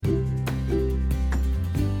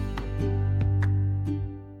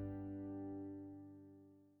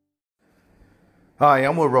Hi,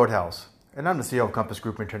 I'm Will Roadhouse, and I'm the CEO of Compass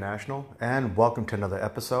Group International, and welcome to another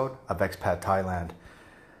episode of Expat Thailand.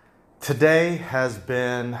 Today has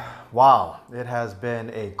been, it has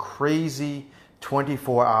been a crazy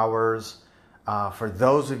 24 hours. For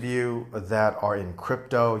those of you that are in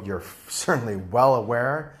crypto, you're certainly well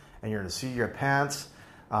aware, and you're going to see your pants,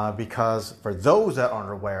 because for those that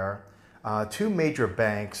aren't aware, two major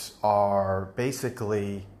banks are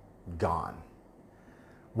basically gone.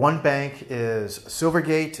 One bank is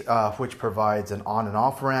Silvergate, which provides an on and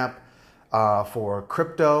off ramp for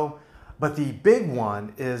crypto. But the big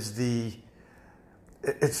one is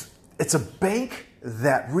it's a bank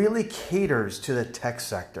that really caters to the tech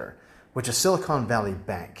sector, which is Silicon Valley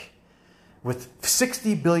Bank, with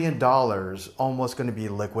 $60 billion almost going to be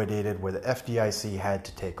liquidated, where the FDIC had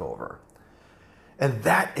to take over. And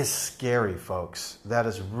that is scary, folks. That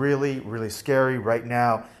is really, really scary right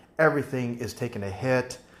now. Everything is taking a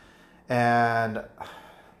hit, and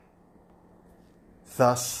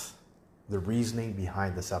thus the reasoning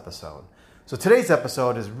behind this episode. So today's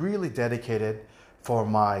episode is really dedicated for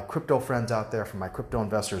my crypto friends out there, for my crypto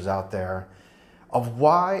investors out there, of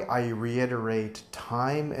why I reiterate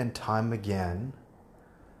time and time again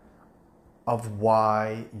of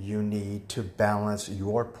why you need to balance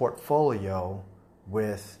your portfolio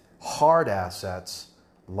with hard assets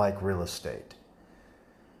like real estate.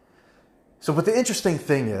 So what the interesting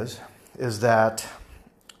thing is that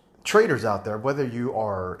traders out there, whether you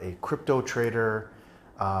are a crypto trader,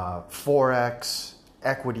 Forex,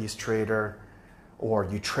 equities trader, or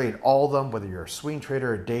you trade all of them, whether you're a swing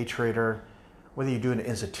trader, a day trader, whether you do it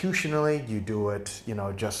institutionally, you do it,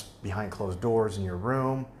 just behind closed doors in your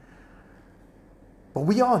room. But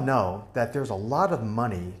we all know that there's a lot of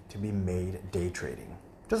money to be made day trading.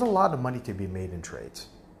 There's a lot of money to be made in trades,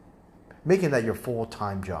 making that your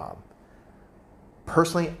full-time job.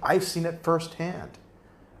 Personally, I've seen it firsthand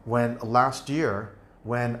when last year,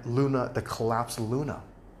 when the collapse of Luna,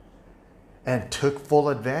 and took full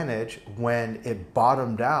advantage when it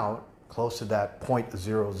bottomed out close to that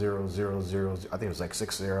 0.00000, I think it was like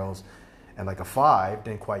 6 zeros and like a 5,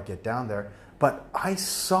 didn't quite get down there. But I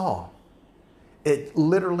saw it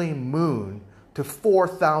literally moon to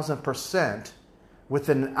 4,000%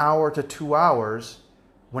 within an hour to 2 hours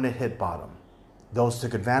when it hit bottom. Those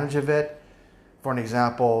took advantage of it. For an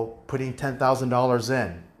example, putting $10,000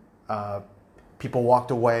 in, people walked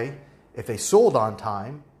away. If they sold on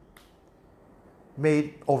time,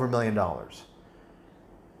 made over $1 million.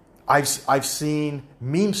 I've seen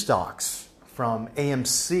meme stocks from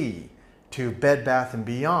AMC to Bed Bath &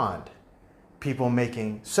 Beyond, people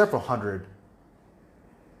making several hundred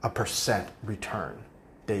 % return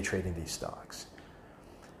day trading these stocks.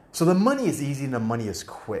 So the money is easy and the money is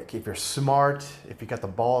quick if you're smart, if you got the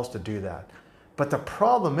balls to do that. But the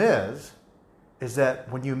problem is that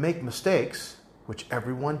when you make mistakes, which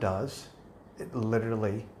everyone does, it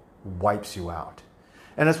literally wipes you out.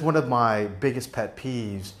 And that's one of my biggest pet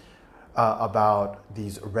peeves about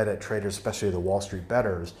these Reddit traders, especially the Wall Street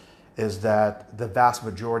bettors, is that the vast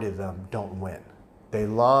majority of them don't win. They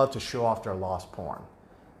love to show off their lost porn.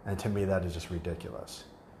 And to me, that is just ridiculous.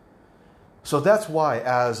 So that's why,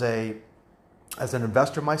 as an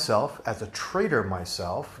investor myself, as a trader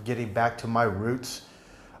myself, getting back to my roots,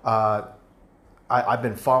 I've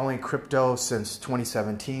been following crypto since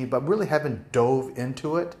 2017, but really haven't dove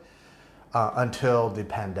into it until the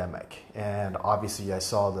pandemic. And obviously I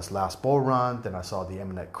saw this last bull run, then I saw the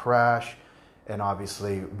imminent crash, and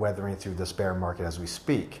obviously weathering through this bear market as we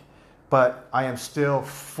speak. But I am still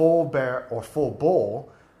full bear or full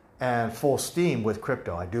bull and full steam with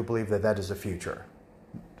crypto. I do believe that is the future.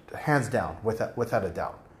 Hands down, without a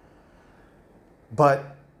doubt.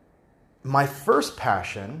 But my first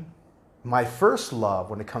passion, my first love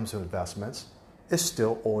when it comes to investments is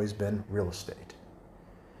still always been real estate.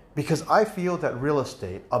 Because I feel that real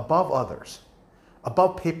estate, above others,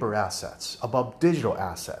 above paper assets, above digital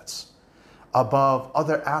assets, above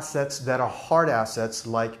other assets that are hard assets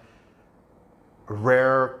like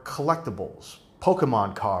rare collectibles,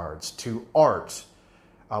 Pokemon cards, to art,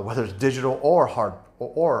 whether it's digital or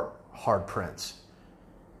hard prints,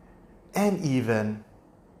 and even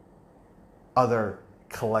other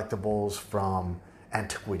collectibles from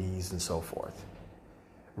antiquities and so forth.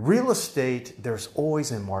 Real estate, there's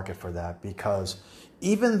always a market for that, because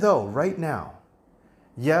even though right now,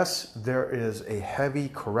 yes, there is a heavy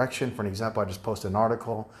correction. For an example, I just posted an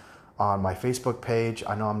article on my Facebook page.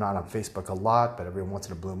 I know I'm not on Facebook a lot, but every once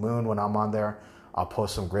in a blue moon when I'm on there, I'll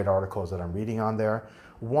post some great articles that I'm reading on there.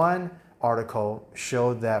 One article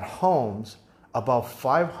showed that homes above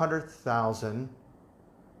 500,000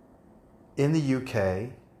 in the UK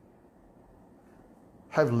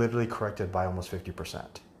have literally corrected by almost 50%.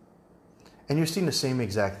 And you're seeing the same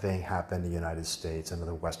exact thing happen in the United States and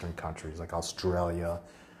other Western countries like Australia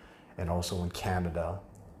and also in Canada.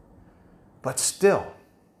 But still,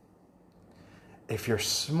 if you're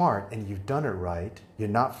smart and you've done it right, you're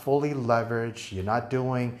not fully leveraged, you're not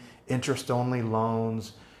doing interest-only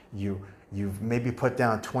loans, you've maybe put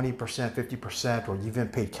down 20%, 50%, or even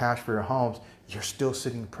paid cash for your homes, you're still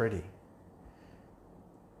sitting pretty.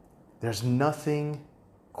 There's nothing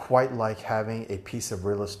quite like having a piece of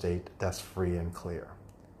real estate that's free and clear.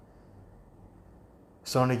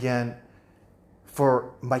 So, and again,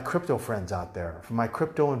 for my crypto friends out there, for my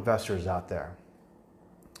crypto investors out there,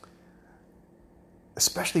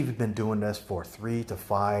 especially if you've been doing this for 3 to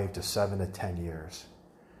 5 to 7 to 10 years,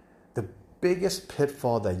 the biggest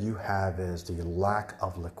pitfall that you have is the lack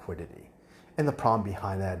of liquidity. And the problem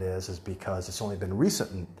behind that is because it's only been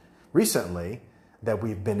recently that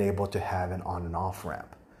we've been able to have an on and off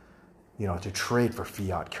ramp, to trade for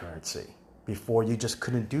fiat currency. Before, you just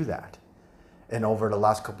couldn't do that. And over the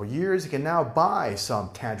last couple of years, you can now buy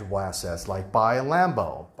some tangible assets, like buy a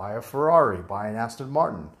Lambo, buy a Ferrari, buy an Aston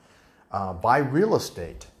Martin, buy real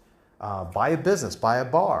estate, buy a business, buy a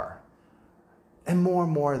bar. And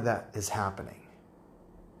more of that is happening.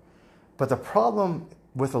 But the problem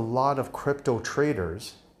with a lot of crypto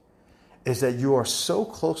traders is that you are so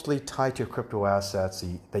closely tied to crypto assets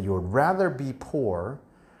that you would rather be poor,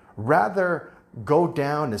 rather go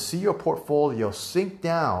down and see your portfolio sink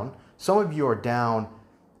down. Some of you are down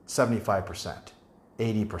 75%,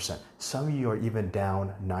 80%. Some of you are even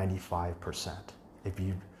down 95% if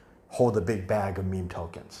you hold a big bag of meme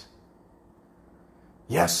tokens.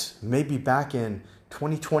 Yes, maybe back in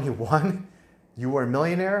 2021, you were a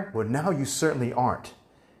millionaire. Well, now you certainly aren't.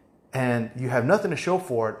 And you have nothing to show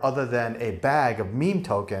for it other than a bag of meme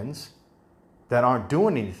tokens that aren't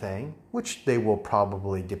doing anything, which they will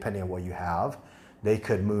probably, depending on what you have, they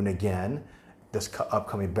could moon again this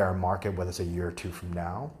upcoming bear market, whether it's a year or two from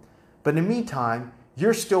now. But in the meantime,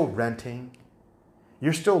 you're still renting.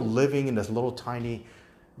 You're still living in this little tiny,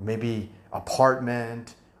 maybe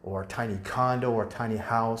apartment or a tiny condo or a tiny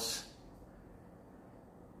house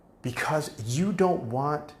because you don't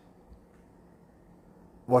want,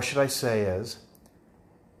 what should I say is,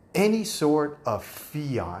 any sort of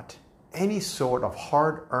fiat, any sort of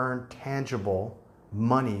hard-earned tangible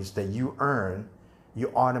monies that you earn,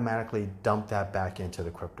 you automatically dump that back into the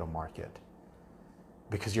crypto market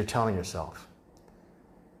because you're telling yourself,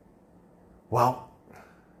 well,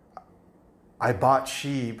 I bought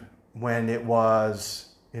SHIB when it was,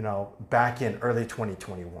 back in early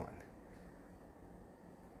 2021.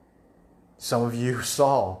 Some of you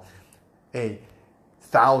saw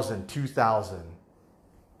 1,000, 2,000,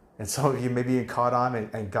 and some of you maybe caught on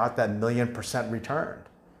and got that 1,000,000% return.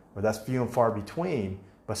 Well, that's few and far between,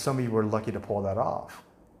 but some of you were lucky to pull that off.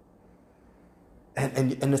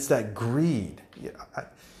 And it's that greed.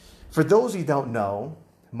 For those who don't know,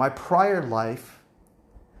 my prior life,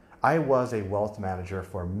 I was a wealth manager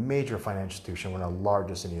for a major financial institution, one of the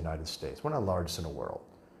largest in the United States, one of the largest in the world.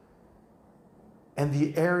 And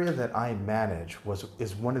the area that I manage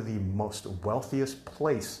is one of the most wealthiest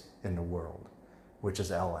place in the world, which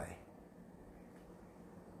is LA.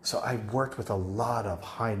 So I worked with a lot of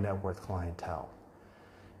high net worth clientele.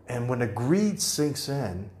 And when the greed sinks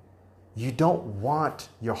in, you don't want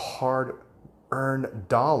your hard-earned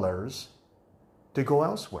dollars to go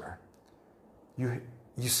elsewhere.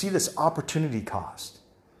 You see this opportunity cost.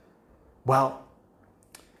 Well,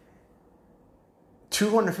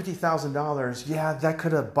 $250,000, yeah, that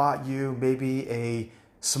could have bought you maybe a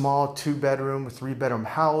small 2-bedroom, 3-bedroom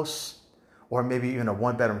house, or maybe even a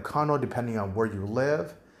 1-bedroom condo, depending on where you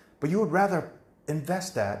live. But you would rather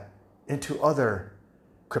invest that into other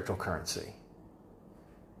cryptocurrency.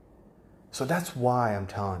 So that's why I'm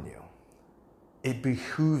telling you, it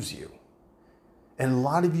behooves you. And a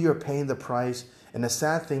lot of you are paying the price. And the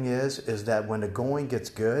sad thing is that when the going gets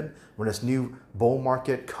good, when this new bull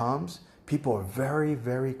market comes, people are very,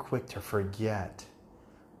 very quick to forget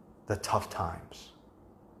the tough times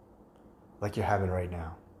like you're having right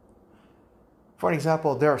now. For an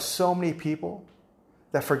example, there are so many people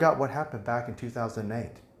that forgot what happened back in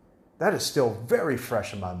 2008. That is still very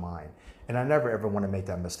fresh in my mind. And I never ever want to make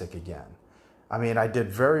that mistake again. I mean, I did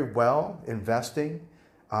very well investing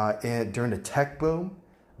during the tech boom,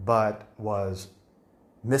 but was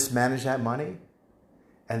mismanaged that money.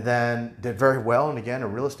 And then did very well, and again, a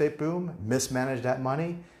real estate boom, mismanaged that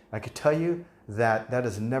money. I could tell you that that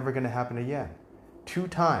is never going to happen again. 2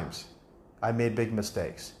 times I made big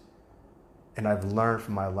mistakes. And I've learned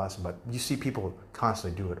from my lesson, but you see people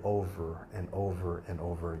constantly do it over and over and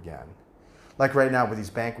over again. Like right now with these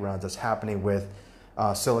bank runs that's happening with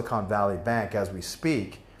Silicon Valley Bank as we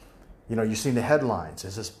speak. You know, you've seen the headlines.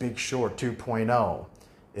 Is this Big Short 2.0?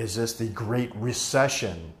 Is this the Great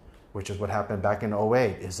Recession, which is what happened back in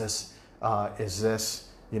 '08? Is this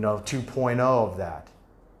 2.0 of that?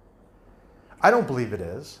 I don't believe it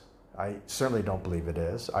is. I certainly don't believe it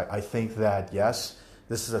is. I think that, yes,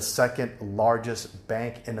 this is the second largest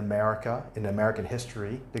bank in America, in American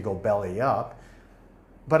history, to go belly up.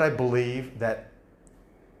 But I believe that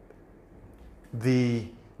the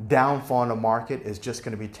downfall in the market is just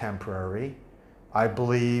going to be temporary. I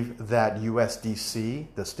believe that USDC,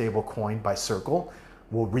 the stable coin by Circle,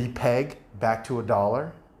 will repeg back to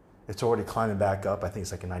 $1. It's already climbing back up. I think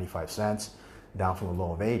it's like 95 cents, down from a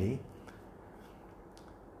low of 80.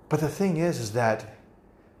 But the thing is that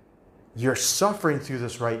you're suffering through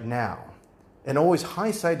this right now. And always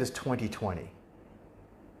hindsight is 2020.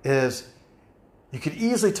 Is you could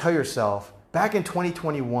easily tell yourself, back in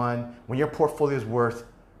 2021, when your portfolio is worth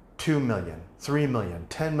 $2 million, $3 million,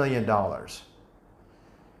 $10 million,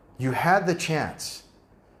 you had the chance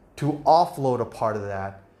to offload a part of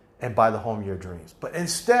that and buy the home of your dreams. But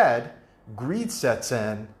instead, greed sets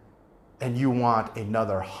in and you want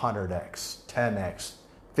another 100x, 10x,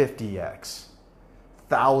 50x,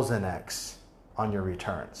 1000x on your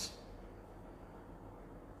returns.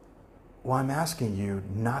 Well, I'm asking you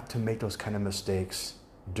not to make those kind of mistakes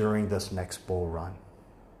during this next bull run.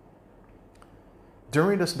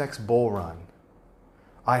 During this next bull run,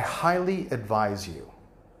 I highly advise you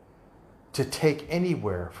to take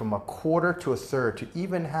anywhere from a quarter to a third to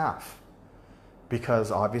even half,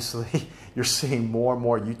 because obviously you're seeing more and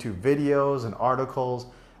more YouTube videos and articles,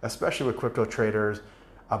 especially with crypto traders,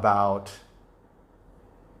 about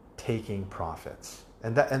taking profits.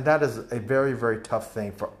 And that is a very, very tough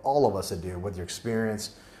thing for all of us to do, whether you're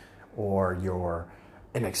experienced or you're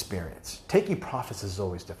inexperienced. Taking profits is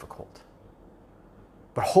always difficult.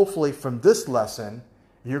 But hopefully from this lesson,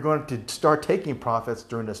 you're going to start taking profits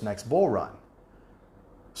during this next bull run.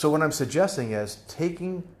 So what I'm suggesting is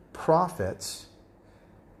taking profits,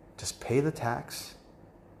 just pay the tax.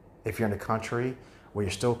 If you're in a country where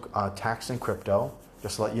you're still taxed in crypto,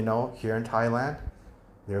 just to let you know, here in Thailand,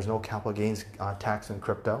 there's no capital gains tax in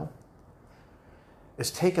crypto.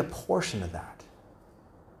 Is take a portion of that.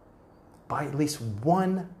 Buy at least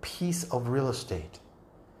one piece of real estate.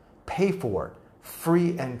 Pay for it,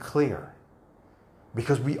 free and clear.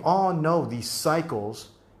 Because we all know these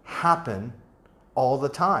cycles happen all the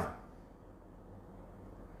time.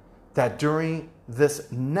 That during this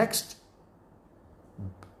next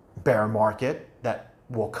bear market that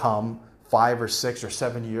will come 5 or 6 or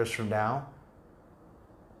 7 years from now,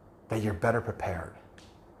 that you're better prepared.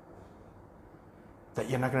 That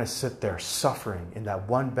you're not going to sit there suffering in that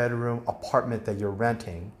one bedroom apartment that you're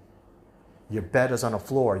renting. Your bed is on the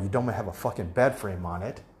floor. You don't have a fucking bed frame on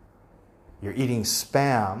it. You're eating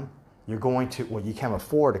Spam. You're going to, well, you can't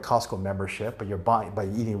afford a Costco membership, but you're buying by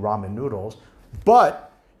eating ramen noodles.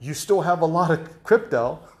 But you still have a lot of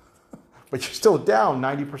crypto, but you're still down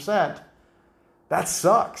 90%. That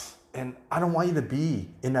sucks. And I don't want you to be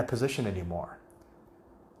in that position anymore.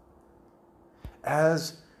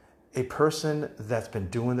 As a person that's been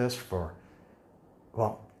doing this for,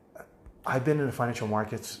 well, I've been in the financial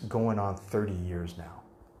markets going on 30 years now.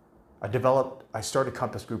 I started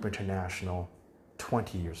Compass Group International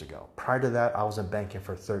 20 years ago. Prior to that, I was in banking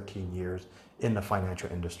for 13 years in the financial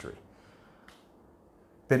industry.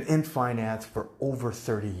 Been in finance for over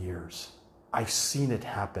 30 years. I've seen it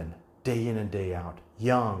happen day in and day out.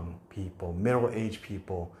 Young people, middle-aged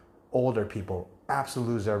people, older people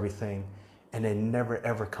absolutely lose everything, and they never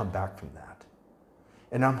ever come back from that.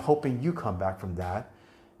 And I'm hoping you come back from that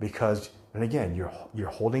because, and again, you're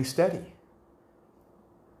holding steady.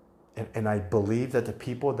 And I believe that the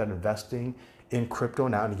people that are investing in crypto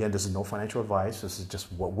now, and again, this is no financial advice, this is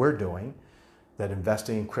just what we're doing, that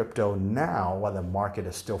investing in crypto now, while the market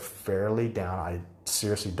is still fairly down, I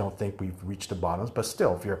seriously don't think we've reached the bottoms, but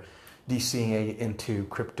still, if you're DCing into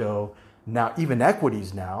crypto now, even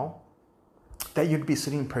equities now, that you'd be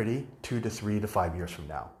sitting pretty 2 to 3 to 5 years from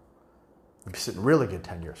now. You'd be sitting really good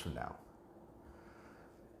 10 years from now.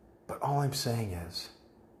 But all I'm saying is,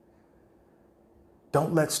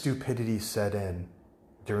 don't let stupidity set in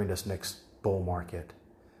during this next bull market.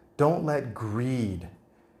 Don't let greed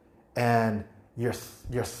and your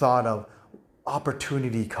thought of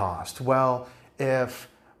opportunity cost. Well, if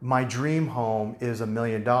my dream home is $1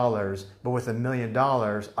 million, but with $1 million,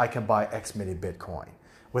 I can buy X many Bitcoin.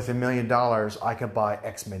 With $1 million, I can buy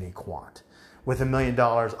X many quant. With $1 million,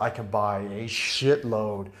 I can buy a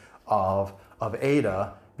shitload of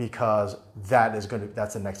ADA because that's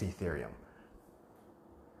the next Ethereum.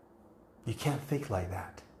 You can't think like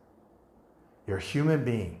that. You're a human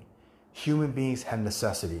being. Human beings have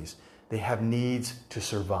necessities. They have needs to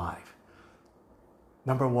survive.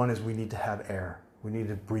 Number one is we need to have air. We need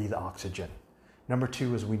to breathe oxygen. Number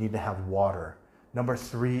two is we need to have water. Number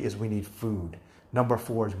three is we need food. Number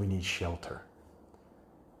four is we need shelter.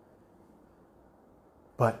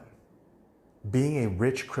 But being a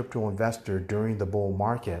rich crypto investor during the bull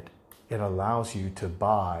market, it allows you to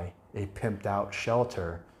buy a pimped out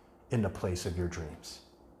shelter in the place of your dreams.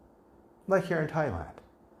 Like here in Thailand.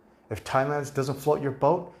 If Thailand doesn't float your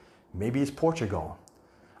boat, maybe it's Portugal.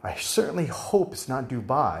 I certainly hope it's not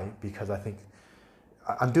Dubai, because I think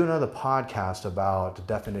I'm doing another podcast about the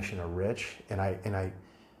definition of rich, and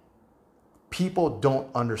people don't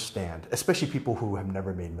understand, especially people who have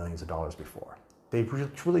never made millions of dollars before. They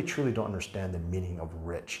really, truly don't understand the meaning of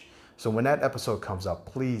rich. So when that episode comes up,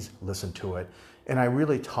 please listen to it. And I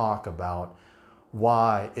really talk about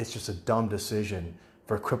why it's just a dumb decision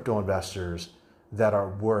for crypto investors that are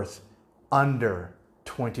worth under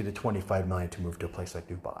 20 to 25 million to move to a place like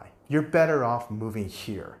Dubai. You're better off moving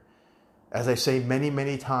here. As I say many,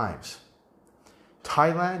 many times,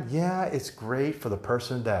 Thailand, yeah, it's great for the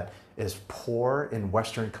person that is poor in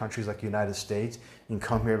Western countries like the United States. You can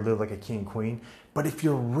come here and live like a king and queen. But if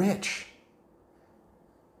you're rich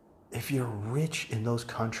in those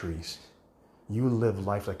countries, you live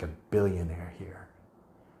life like a billionaire here.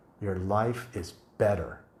 Your life is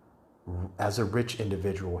better as a rich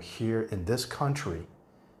individual here in this country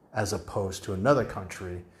as opposed to another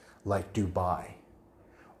country like Dubai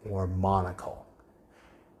or Monaco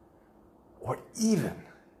or even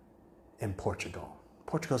in Portugal.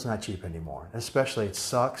 Portugal's not cheap anymore. Especially, it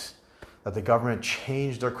sucks that the government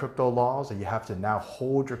changed their crypto laws, that you have to now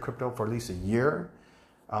hold your crypto for at least a year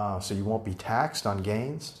so you won't be taxed on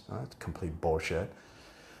gains. That's complete bullshit.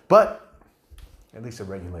 But at least the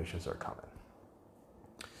regulations are coming.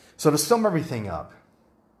 So to sum everything up,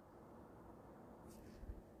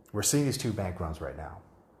 we're seeing these two bank runs right now.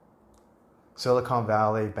 Silicon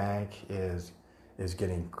Valley Bank is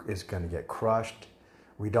going to get crushed.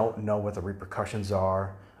 We don't know what the repercussions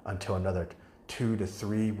are until another 2 to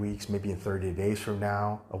 3 weeks, maybe in 30 days from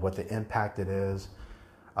now, of what the impact it is.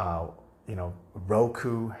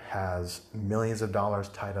 Roku has millions of dollars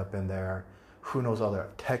tied up in there. Who knows other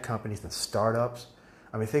tech companies and startups?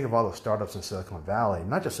 I mean, think of all the startups in Silicon Valley,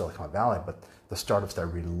 not just Silicon Valley, but the startups that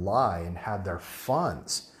rely and have their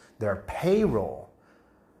funds, their payroll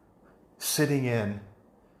sitting in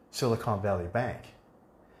Silicon Valley Bank.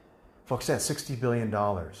 Folks, that's $60 billion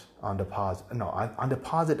on deposit. No, on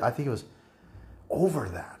deposit, I think it was over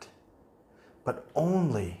that. But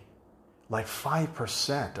only like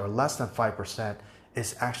 5% or less than 5%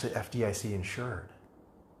 is actually FDIC insured.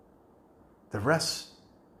 The rest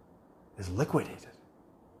is liquidated,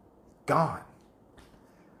 gone.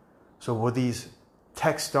 So with these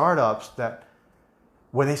tech startups, that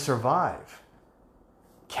when they survive,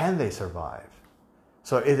 can they survive?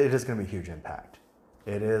 So it is going to be a huge impact.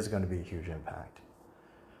 It is going to be a huge impact.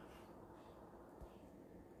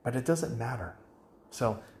 But it doesn't matter.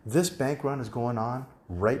 So this bank run is going on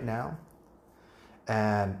right now.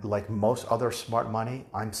 And like most other smart money,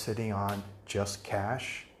 I'm sitting on just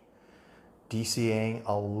cash, DCAing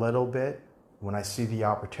a little bit when I see the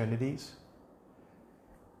opportunities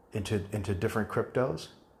into different cryptos.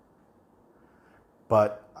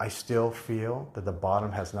 But I still feel that the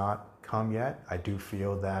bottom has not come yet. I do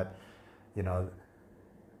feel that,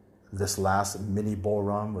 this last mini bull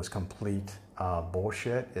run was complete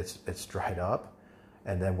bullshit. It's dried up.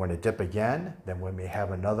 And then when it dip again, then we may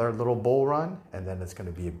have another little bull run, and then it's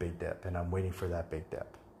going to be a big dip. And I'm waiting for that big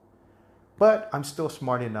dip. But I'm still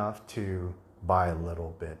smart enough to buy a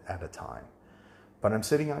little bit at a time. But I'm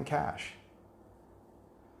sitting on cash.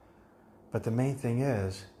 But the main thing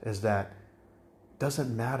is that it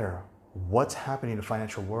doesn't matter what's happening in the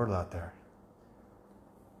financial world out there.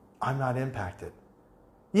 I'm not impacted.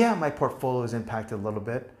 Yeah, my portfolio is impacted a little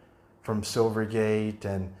bit from Silvergate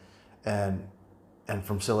and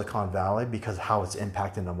from Silicon Valley because of how it's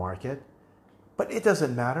impacting the market. But it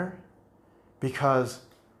doesn't matter because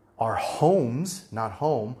our homes,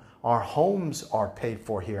 our homes are paid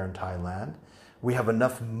for here in Thailand. We have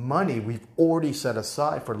enough money we've already set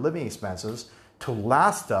aside for living expenses to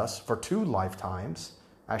last us for 2 lifetimes,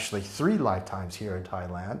 actually 3 lifetimes here in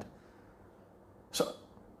Thailand. So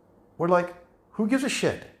we're like, who gives a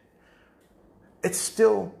shit? It's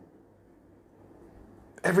still,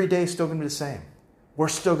 every day is still going to be the same. We're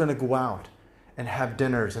still going to go out and have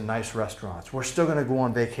dinners in nice restaurants. We're still going to go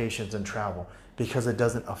on vacations and travel because it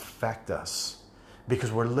doesn't affect us.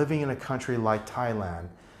 Because we're living in a country like Thailand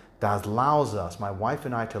that allows us, my wife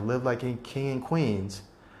and I, to live like king and queens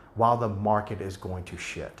while the market is going to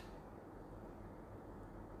shit.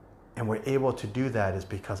 And we're able to do that is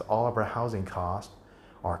because all of our housing costs,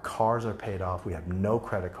 our cars are paid off, we have no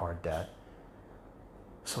credit card debt.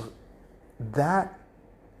 So that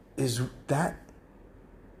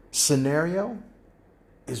scenario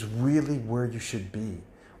is really where you should be,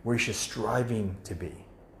 where you should striving to be.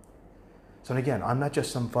 So again, I'm not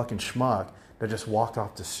just some fucking schmuck that just walked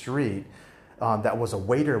off the street that was a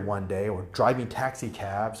waiter one day or driving taxi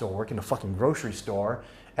cabs or working a fucking grocery store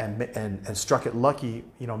and struck it lucky,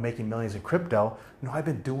 making millions in crypto. No, I've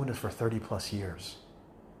been doing this for 30 plus years.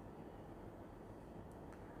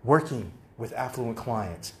 Working with affluent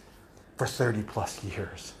clients for 30 plus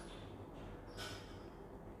years.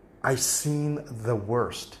 I've seen the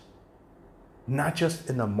worst, not just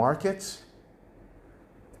in the markets,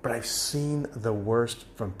 but I've seen the worst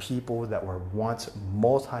from people that were once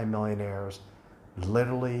multimillionaires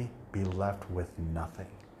literally be left with nothing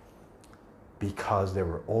because they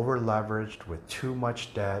were over leveraged with too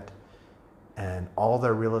much debt and all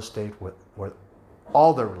their real estate,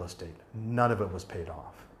 none of it was paid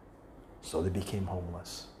off. So they became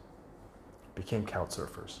homeless, became couch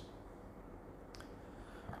surfers.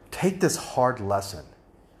 Take this hard lesson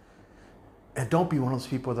and don't be one of those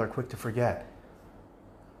people that are quick to forget.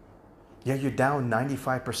 Yeah, you're down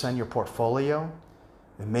 95% of your portfolio,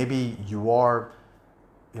 and maybe you are,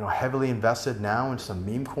 heavily invested now in some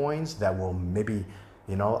meme coins that will maybe,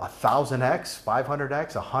 1,000x,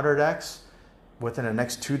 500x, 100x within the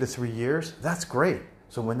next 2 to 3 years. That's great.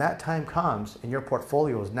 So when that time comes and your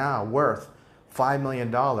portfolio is now worth $5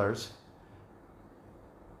 million,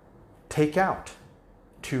 take out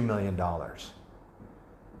 $2 million.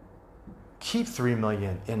 Keep $3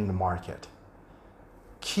 million in the market.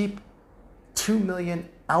 Keep $2 million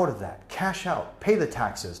out of that. Cash out. Pay the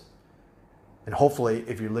taxes. And hopefully,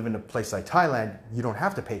 if you live in a place like Thailand, you don't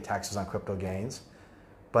have to pay taxes on crypto gains.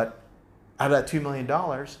 But out of that $2 million,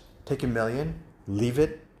 take $1 million, leave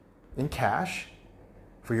it in cash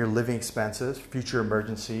for your living expenses, future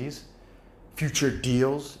emergencies, future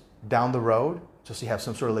deals down the road, just so you have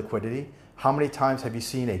some sort of liquidity. How many times have you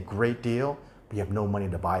seen a great deal, but you have no money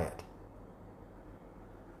to buy it?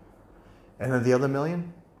 And then the other $1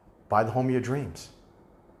 million, buy the home of your dreams.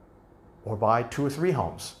 Or buy 2 or 3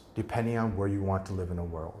 homes, depending on where you want to live in the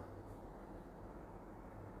world.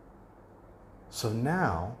 So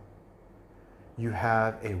now you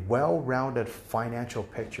have a well-rounded financial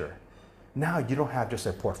picture. Now you don't have just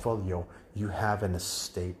a portfolio, you have an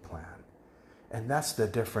estate plan. And that's the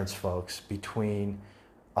difference, folks, between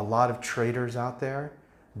a lot of traders out there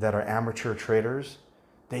that are amateur traders.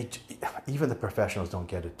 Even the professionals don't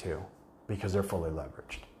get it too, because they're fully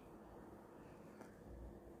leveraged.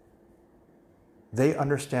 They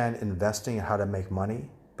understand investing and how to make money,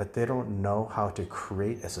 but they don't know how to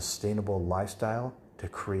create a sustainable lifestyle, to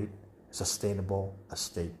create a sustainable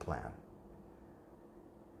estate plan.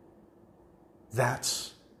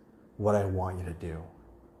 That's what I want you to do.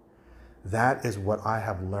 That is what I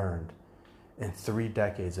have learned in 3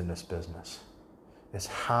 decades in this business, is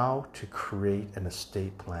how to create an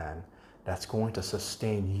estate plan that's going to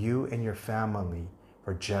sustain you and your family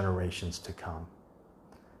for generations to come.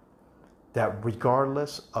 That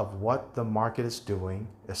regardless of what the market is doing,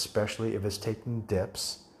 especially if it's taking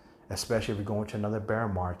dips, especially if we go into another bear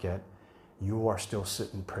market, you are still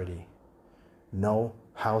sitting pretty. No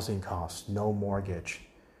housing costs, no mortgage.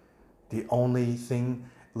 The only thing,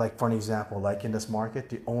 like for an example, like in this market,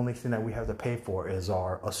 the only thing that we have to pay for is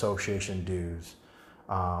our association dues.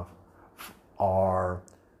 We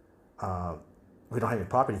don't have any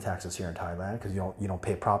property taxes here in Thailand because you don't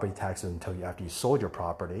pay property taxes until after you sold your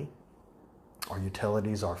property. Our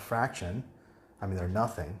utilities are a fraction. They're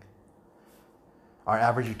nothing. Our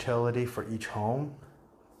average utility for each home,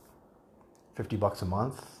 $50 a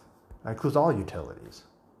month. That includes all utilities.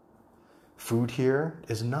 Food here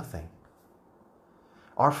is nothing.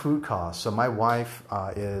 Our food costs. So my wife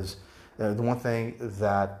is, the one thing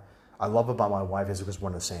that I love about my wife is because we're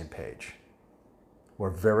on the same page.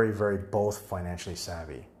 We're very, very both financially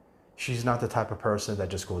savvy. She's not the type of person that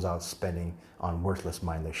just goes out spending on worthless,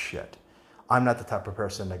 mindless shit. I'm not the type of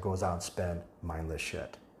person that goes out and spend mindless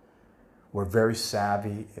shit. We're very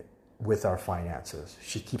savvy with our finances.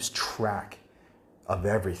 She keeps track of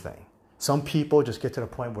everything. Some people just get to the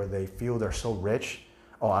point where they feel they're so rich,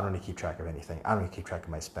 I don't need to keep track of anything. I don't need to keep track of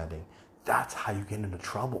my spending. That's how you get into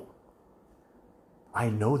trouble. I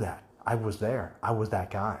know that. I was there. I was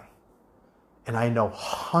that guy. And I know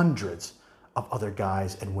hundreds of other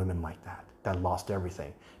guys and women like that lost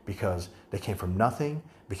everything because they came from nothing,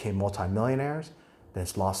 became multimillionaires, then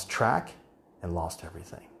it's lost track and lost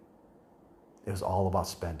everything. It was all about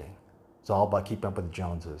spending. It's all about keeping up with the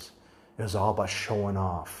Joneses. It was all about showing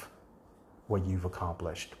off what you've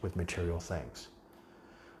accomplished with material things.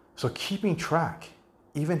 So keeping track,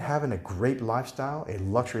 even having a great lifestyle, a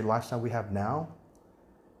luxury lifestyle we have now,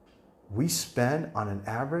 we spend on an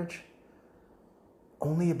average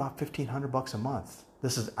only about $1,500 a month.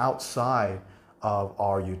 This is outside of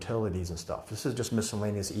our utilities and stuff. This is just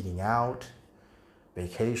miscellaneous eating out,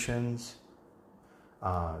 vacations,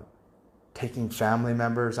 taking family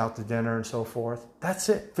members out to dinner and so forth. That's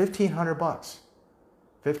it, $1,500.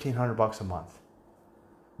 $1,500 a month.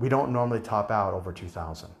 We don't normally top out over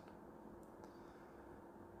 $2,000.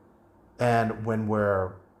 And when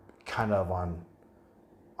we're kind of on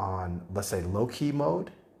let's say low-key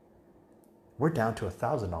mode, we're down to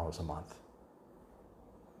 $1,000 a month.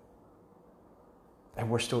 And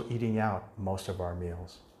we're still eating out most of our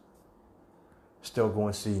meals. Still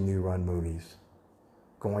going to see new run movies,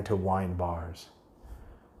 going to wine bars,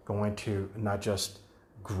 going to not just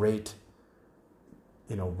great,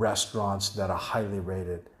 restaurants that are highly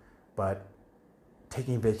rated, but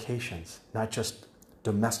taking vacations, not just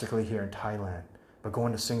domestically here in Thailand, but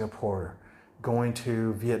going to Singapore, going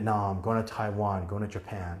to Vietnam, going to Taiwan, going to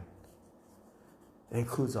Japan. It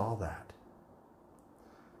includes all that.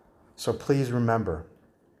 So please remember,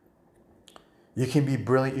 you can be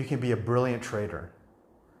brilliant, you can be a brilliant trader.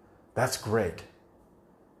 That's great.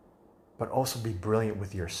 But also be brilliant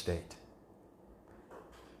with your estate.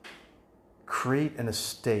 Create an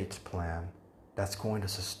estate plan that's going to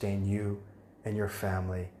sustain you and your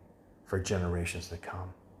family for generations to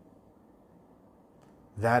come.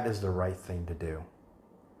 That is the right thing to do.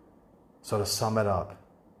 So to sum it up,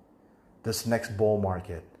 this next bull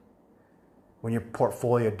market, when your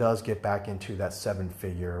portfolio does get back into that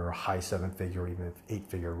 7-figure or high 7-figure, even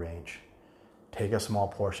 8-figure range, take a small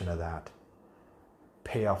portion of that,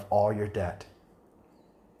 pay off all your debt,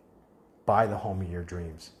 buy the home of your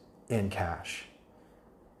dreams in cash,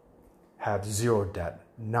 have zero debt,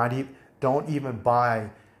 don't even buy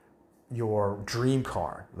your dream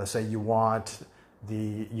car. Let's say you want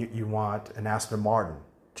you want an Aston Martin,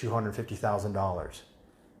 $250,000,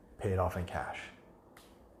 pay it off in cash.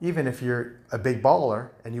 Even if you're a big baller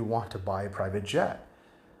and you want to buy a private jet.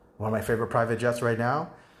 One of my favorite private jets right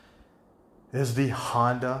now is the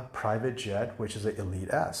Honda private jet, which is an Elite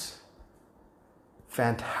S.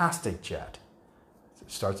 Fantastic jet.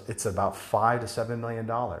 It's about $5 to $7 million.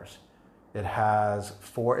 It has,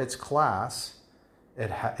 for its class,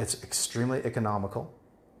 it's extremely economical,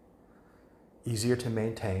 easier to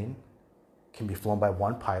maintain, can be flown by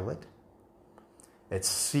one pilot. Its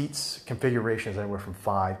seats configurations anywhere from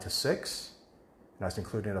 5 to 6, and that's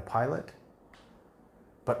including a pilot.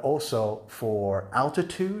 But also for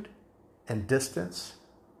altitude and distance,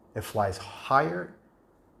 it flies higher,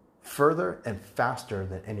 further, and faster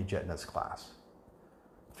than any jet in its class.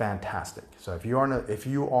 Fantastic. So if you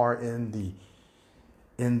are in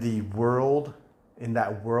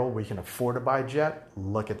that world where you can afford to buy a jet,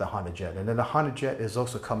 look at the Honda Jet. And then the Honda Jet is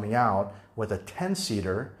also coming out with a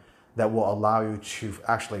 10-seater that will allow you to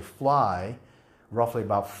actually fly roughly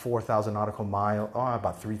about 4,000 nautical miles, or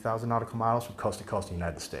about 3,000 nautical miles from coast to coast in the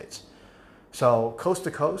United States. So coast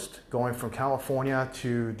to coast, going from California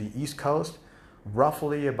to the East Coast,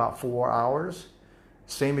 roughly about 4 hours.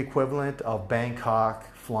 Same equivalent of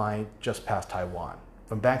Bangkok flying just past Taiwan.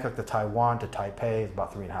 From Bangkok to Taiwan to Taipei is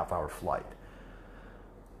about 3.5-hour flight.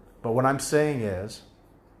 But what I'm saying is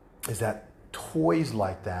that toys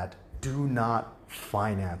like that, do not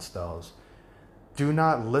finance those. Do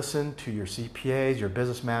not listen to your CPAs, your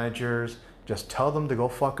business managers. Just tell them to go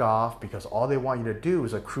fuck off, because all they want you to do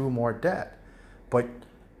is accrue more debt. But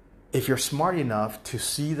if you're smart enough to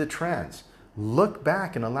see the trends, look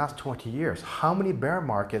back in the last 20 years. How many bear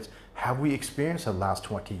markets have we experienced in the last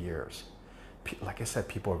 20 years? Like I said,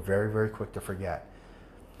 people are very, very quick to forget.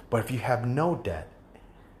 But if you have no debt,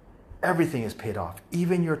 everything is paid off,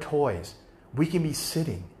 even your toys. We can be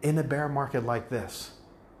sitting in a bear market like this,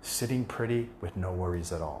 sitting pretty with no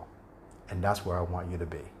worries at all. And that's where I want you to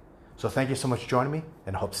be. So thank you so much for joining me,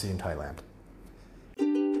 and I hope to see you in Thailand.